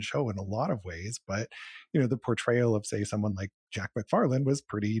important show in a lot of ways, but, the portrayal of, say, someone like Jack McFarlane was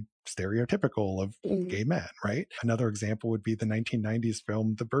pretty stereotypical of Mhm. gay men, right? Another example would be the 1990s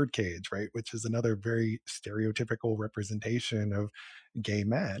film The Birdcage, right? Which is another very stereotypical representation of gay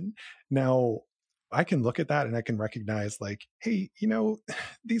men. Now, I can look at that and I can recognize, like, hey,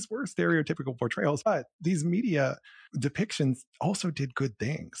 these were stereotypical portrayals, but these media depictions also did good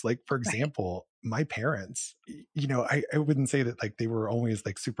things. Like, for Right. example, my parents, I wouldn't say that like they were always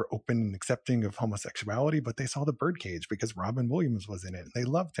like super open and accepting of homosexuality, but they saw The Birdcage because Robin Williams was in it and they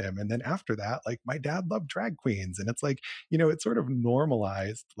loved him. And then after that, like my dad loved drag queens. And it's like, it sort of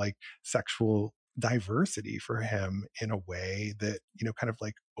normalized like sexual diversity for him in a way that kind of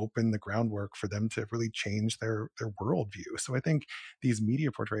like opened the groundwork for them to really change their worldview. So I think these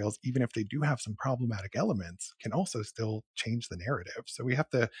media portrayals, even if they do have some problematic elements, can also still change the narrative. So we have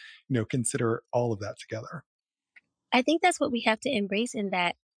to consider all of that together. I think that's what we have to embrace in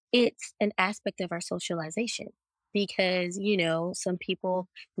that it's an aspect of our socialization because, some people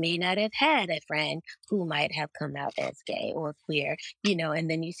may not have had a friend who might have come out as gay or queer, and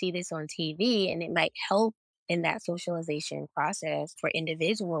then you see this on TV and it might help in that socialization process for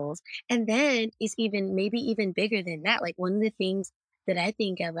individuals. And then it's even maybe even bigger than that. Like one of the things that I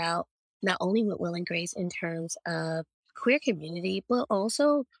think about, not only with Will and Grace in terms of queer community, but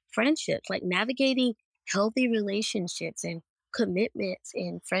also friendships, like navigating healthy relationships and commitments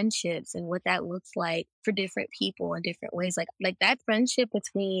and friendships and what that looks like for different people in different ways. Like that friendship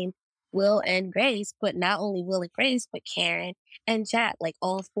between Will and Grace, but not only Will and Grace, but Karen and Jack, like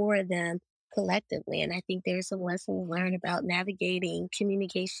all four of them collectively. And I think there's some lessons learned about navigating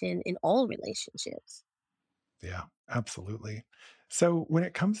communication in all relationships. Yeah, absolutely. So when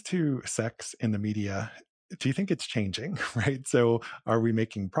it comes to sex in the media, do you think it's changing? Right. So are we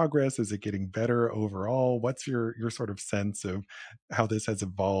making progress? Is it getting better overall? What's your sort of sense of how this has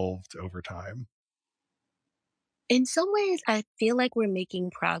evolved over time? In some ways, I feel like we're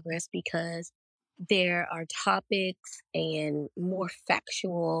making progress because there are topics and more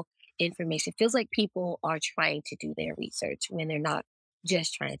factual information. It feels like people are trying to do their research when they're not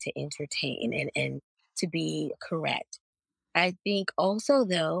just trying to entertain and to be correct. I think also,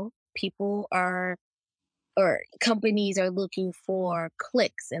 though, people are or companies are looking for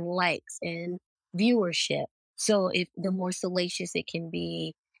clicks and likes and viewership. So if the more salacious it can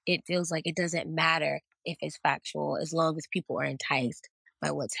be, it feels like it doesn't matter if it's factual as long as people are enticed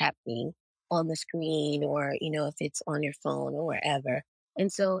by what's happening on the screen or, if it's on your phone or wherever.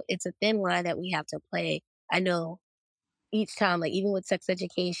 And so it's a thin line that we have to play. I know each time, like even with sex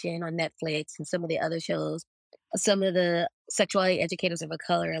education on Netflix and some of the other shows, some of the sexuality educators of a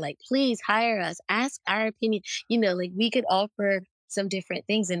color are like, please hire us, ask our opinion. Like we could offer some different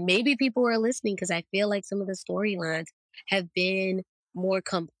things. And maybe people are listening because I feel like some of the storylines have been more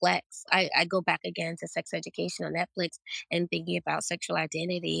complex. I go back again to sex education on Netflix and thinking about sexual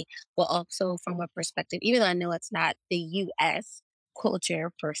identity, but also from a perspective, even though I know it's not the US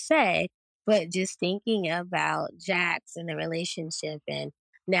culture per se, But just thinking about Jax and the relationship and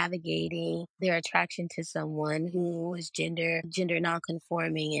navigating their attraction to someone who was gender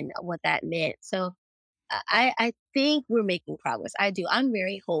nonconforming and what that meant. So I think we're making progress. I do. I'm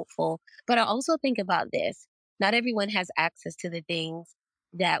very hopeful, but I also think about this. Not everyone has access to the things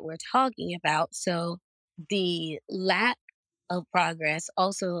that we're talking about. So the lack of progress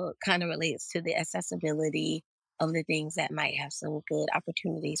also kind of relates to the accessibility of the things that might have some good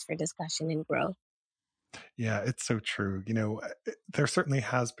opportunities for discussion and growth. Yeah, it's so true. There certainly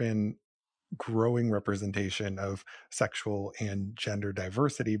has been growing representation of sexual and gender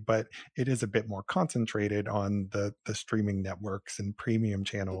diversity, but it is a bit more concentrated on the streaming networks and premium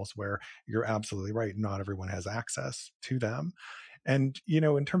channels where you're absolutely right. Not everyone has access to them. And,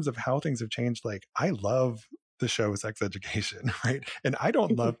 in terms of how things have changed, like I love the show Sex Education, right? And I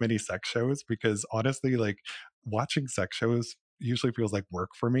don't love many sex shows because honestly, like watching sex shows usually feels like work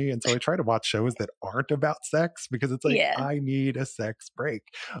for me. And so I try to watch shows that aren't about sex because it's like, Yeah, I need a sex break.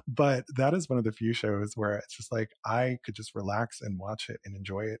 But that is one of the few shows where it's just like, I could just relax and watch it and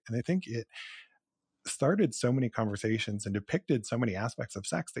enjoy it. And I think it started so many conversations and depicted so many aspects of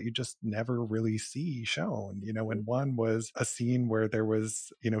sex that you just never really see shown. And one was a scene where there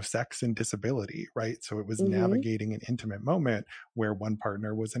was, sex and disability, right? So it was hmm, navigating an intimate moment where one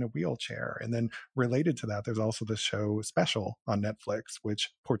partner was in a wheelchair. And then related to that, there's also the show Special on Netflix, which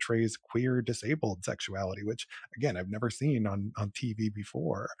portrays queer disabled sexuality, which again, I've never seen on TV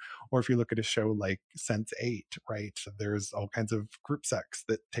before. Or if you look at a show like Sense8, right? There's all kinds of group sex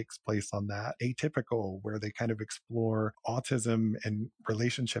that takes place on that. Atypical, where they kind of explore autism and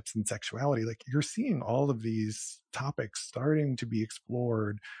relationships and sexuality. Like you're seeing all of these topics starting to be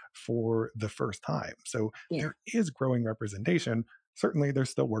explored for the first time. So yeah, there is growing representation. Certainly, there's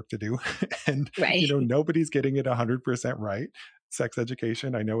still work to do. And, right. nobody's getting it 100% right. Sex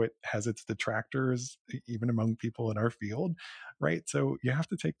education, I know it has its detractors, even among people in our field, right? So you have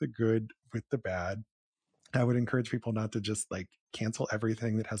to take the good with the bad. I would encourage people not to just like cancel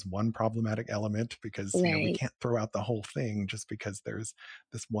everything that has one problematic element because, we Right. can't throw out the whole thing just because there's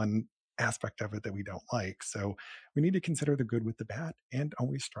this one aspect of it that we don't like. So we need to consider the good with the bad and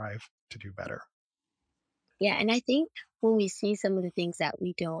always strive to do better. Yeah, and I think when we see some of the things that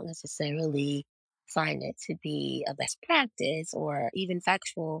we don't necessarily find it to be a best practice or even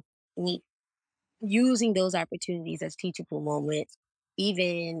factual, we using those opportunities as teachable moments,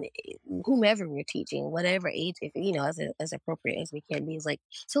 even whomever we're teaching, whatever age, if as appropriate as we can be, is like,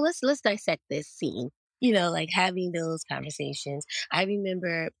 so let's dissect this scene. Like having those conversations. I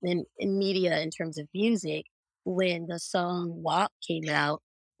remember in media, in terms of music, when the song "WAP" came out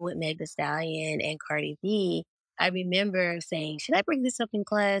with Meg Thee Stallion and Cardi B. I remember saying, "Should I bring this up in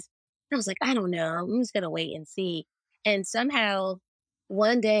class?" And I was like, "I don't know. I'm just gonna wait and see." And somehow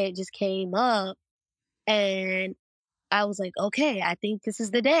one day it just came up and I was like, "Okay, I think this is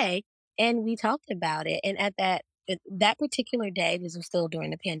the day." And we talked about it. And at that particular day, this was still during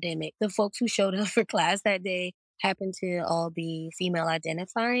the pandemic, the folks who showed up for class that day happened to all be female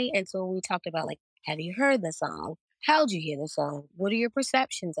identifying. And so we talked about like, have you heard the song? How'd you hear the song? What are your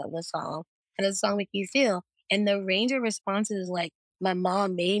perceptions of the song? How does the song make you feel? And the range of responses like, my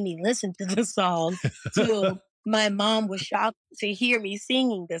mom made me listen to the song, to my mom was shocked to hear me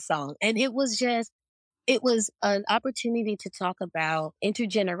singing the song. And it was an opportunity to talk about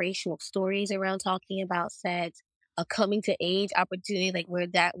intergenerational stories around talking about sex, a coming to age opportunity, like where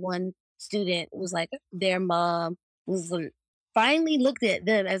that one student was like, their mom was finally looked at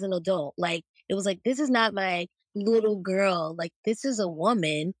them as an adult. Like, it was like, this is not my little girl. Like, this is a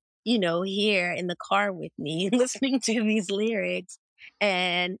woman, here in the car with me listening to these lyrics.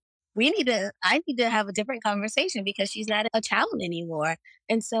 And I need to have a different conversation because she's not a child anymore.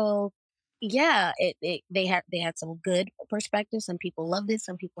 And so yeah, they had some good perspectives. Some people loved it,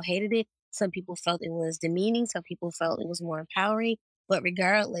 some people hated it, some people felt it was demeaning, some people felt it was more empowering. But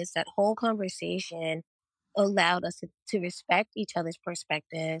regardless, that whole conversation allowed us to respect each other's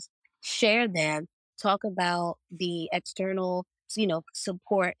perspectives, share them, talk about the external,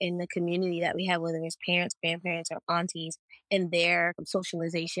 support in the community that we have, whether it's parents, grandparents, or aunties, and their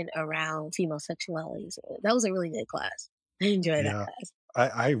socialization around female sexuality. So that was a really good class. I enjoyed that Yeah. class.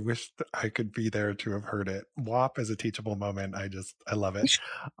 I wish I could be there to have heard it. WAP is a teachable moment. I love it.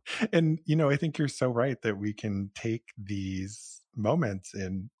 And, I think you're so right that we can take these moments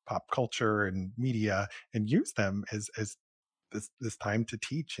in pop culture and media and use them as this time to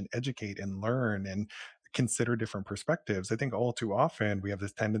teach and educate and learn and consider different perspectives. I think all too often we have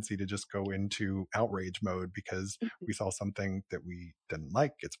this tendency to just go into outrage mode because we saw something that we didn't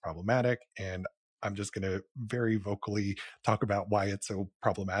like, it's problematic, and I'm just going to very vocally talk about why it's so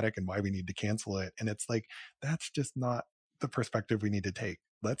problematic and why we need to cancel it. And it's like, that's just not the perspective we need to take.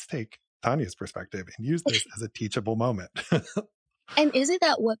 Let's take Tanya's perspective and use this as a teachable moment. And isn't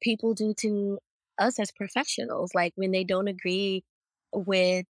that what people do to us as professionals? Like when they don't agree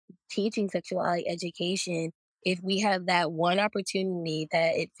with teaching sexuality education, if we have that one opportunity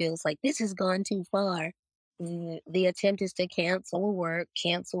that it feels like this has gone too far, the attempt is to cancel work,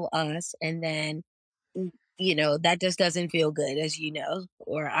 cancel us, and then, that just doesn't feel good, as you know,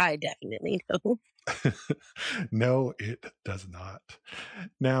 or I definitely know. No, it does not.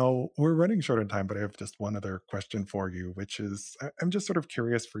 Now, we're running short on time, but I have just one other question for you, which is I'm just sort of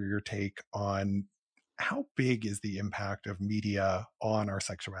curious for your take on how big is the impact of media on our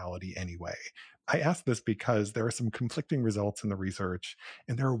sexuality anyway? I ask this because there are some conflicting results in the research,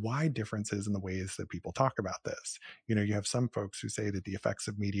 and there are wide differences in the ways that people talk about this. You have some folks who say that the effects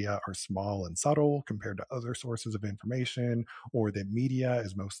of media are small and subtle compared to other sources of information, or that media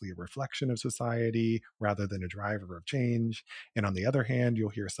is mostly a reflection of society rather than a driver of change. And on the other hand, you'll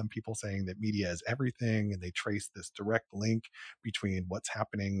hear some people saying that media is everything, and they trace this direct link between what's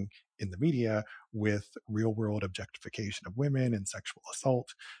happening in the media with real world objectification of women and sexual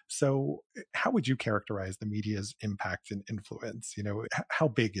assault. So, how would you characterize the media's impact and influence? How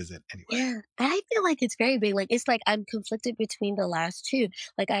big is it anyway? Yeah, I feel like it's very big. Like it's like I'm conflicted between the last two.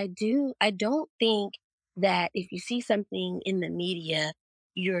 Like I don't think that if you see something in the media,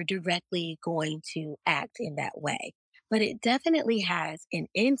 you're directly going to act in that way. But it definitely has an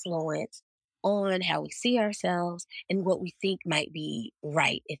influence on how we see ourselves and what we think might be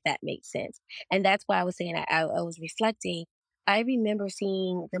right, if that makes sense. And that's why I was saying I was reflecting. I remember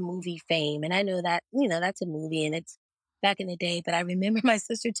seeing the movie Fame, and I know that, that's a movie and it's back in the day, but I remember my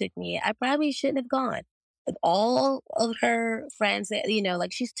sister took me. I probably shouldn't have gone. With all of her friends that,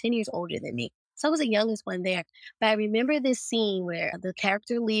 like she's 10 years older than me. So I was the youngest one there. But I remember this scene where the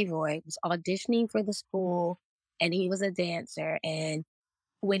character Leroy was auditioning for the school and he was a dancer. And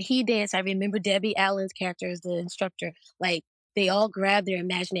when he danced, I remember Debbie Allen's character as the instructor. Like they all grabbed their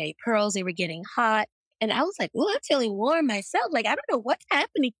imaginary pearls. They were getting hot. And I was like, well, I'm feeling warm myself. Like, I don't know what's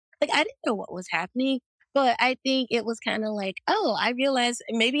happening. Like, I didn't know what was happening. But I think it was kind of like, oh, I realized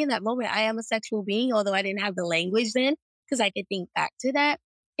maybe in that moment I am a sexual being, although I didn't have the language then, because I could think back to that.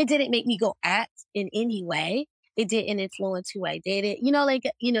 It didn't make me go act in any way. It didn't influence who I dated.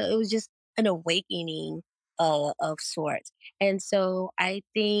 It was just an awakening of sorts. And so I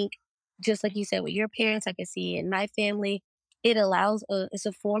think, just like you said, with your parents, I can see in my family, it's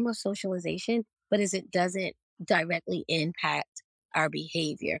a form of socialization, but as it doesn't directly impact our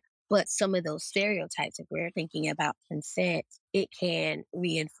behavior. But some of those stereotypes, if we're thinking about consent, it can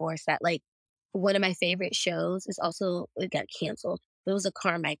reinforce that. Like one of my favorite shows is also, it got canceled. It was a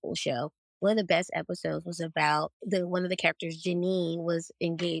Carmichael show. One of the best episodes was about one of the characters, Janine, was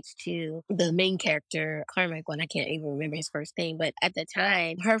engaged to the main character, Carmichael, and I can't even remember his first name. But at the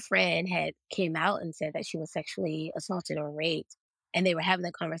time, her friend had came out and said that she was sexually assaulted or raped. And they were having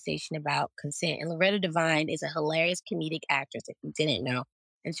a conversation about consent. And Loretta Devine is a hilarious comedic actress, if you didn't know.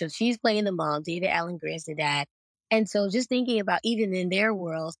 And so she's playing the mom, David Allen Grier's the dad. And so just thinking about even in their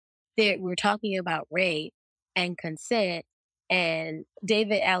worlds, we're talking about rape and consent. And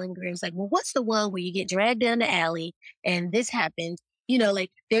David Allen Grier's like, well, what's the one where you get dragged down the alley and this happens?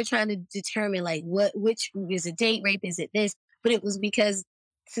 Like they're trying to determine like which is it date rape, is it this? But it was because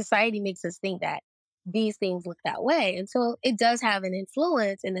society makes us think that these things look that way. And so it does have an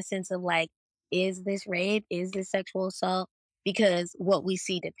influence in the sense of like, is this rape? Is this sexual assault? Because what we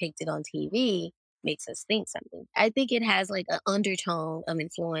see depicted on TV makes us think something. I think it has like an undertone of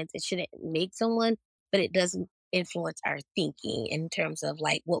influence. It shouldn't make someone, but it doesn't influence our thinking in terms of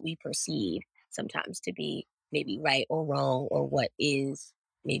like what we perceive sometimes to be maybe right or wrong or what is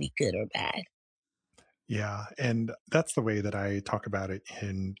maybe good or bad. Yeah, and that's the way that I talk about it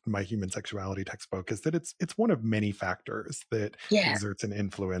in my human sexuality textbook is that it's one of many factors that Yeah. exerts an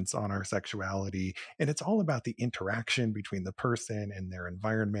influence on our sexuality, and it's all about the interaction between the person and their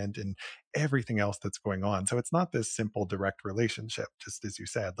environment and everything else that's going on. So it's not this simple direct relationship, just as you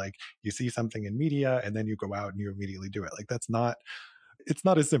said, like you see something in media and then you go out and you immediately do it. Like that's not it's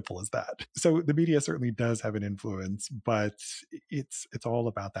not as simple as that. So the media certainly does have an influence, but it's all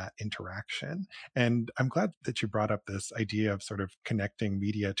about that interaction. And I'm glad that you brought up this idea of sort of connecting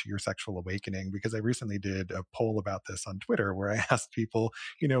media to your sexual awakening because I recently did a poll about this on Twitter where I asked people,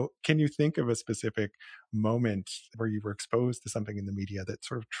 can you think of a specific moment where you were exposed to something in the media that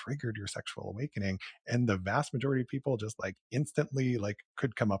sort of triggered your sexual awakening. And the vast majority of people just like instantly like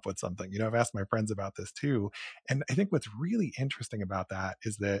could come up with something. I've asked my friends about this too. And I think what's really interesting about that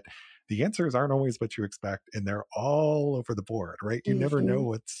is that the answers aren't always what you expect and they're all over the board, right? You never know Hmm.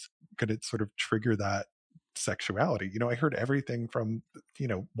 what's going to sort of trigger that sexuality. I heard everything from,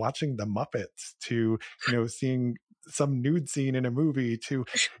 watching the Muppets to, seeing some nude scene in a movie to,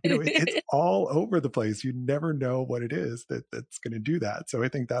 it's all over the place. You never know what it is that's going to do that. So I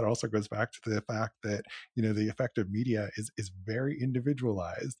think that also goes back to the fact that, the effect of media is very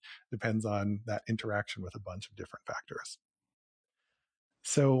individualized, depends on that interaction with a bunch of different factors.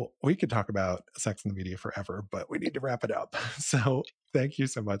 So we could talk about sex in the media forever, but we need to wrap it up. So thank you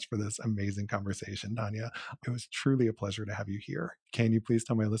so much for this amazing conversation, Tanya. It was truly a pleasure to have you here. Can you please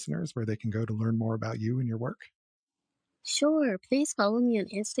tell my listeners where they can go to learn more about you and your work? Sure. Please follow me on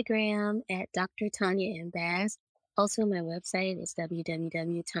Instagram at Dr. Tanya M. Bass. Also, my website is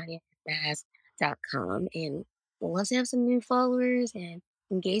www.tanyambass.com. And we'll love to have some new followers and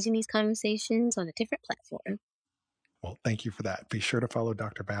engage in these conversations on a different platform. Well, thank you for that. Be sure to follow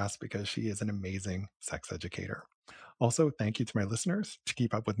Dr. Bass because she is an amazing sex educator. Also, thank you to my listeners. To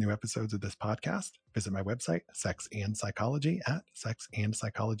keep up with new episodes of this podcast, visit my website, Sex and Psychology, at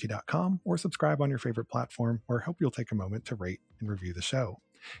sexandpsychology.com, or subscribe on your favorite platform, or I hope you'll take a moment to rate and review the show.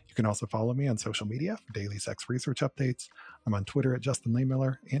 You can also follow me on social media for daily sex research updates. I'm on Twitter at Justin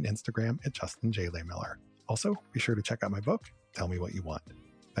Lehmiller and Instagram at Justin J. Lehmiller. Also, be sure to check out my book, Tell Me What You Want.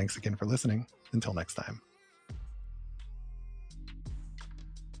 Thanks again for listening. Until next time.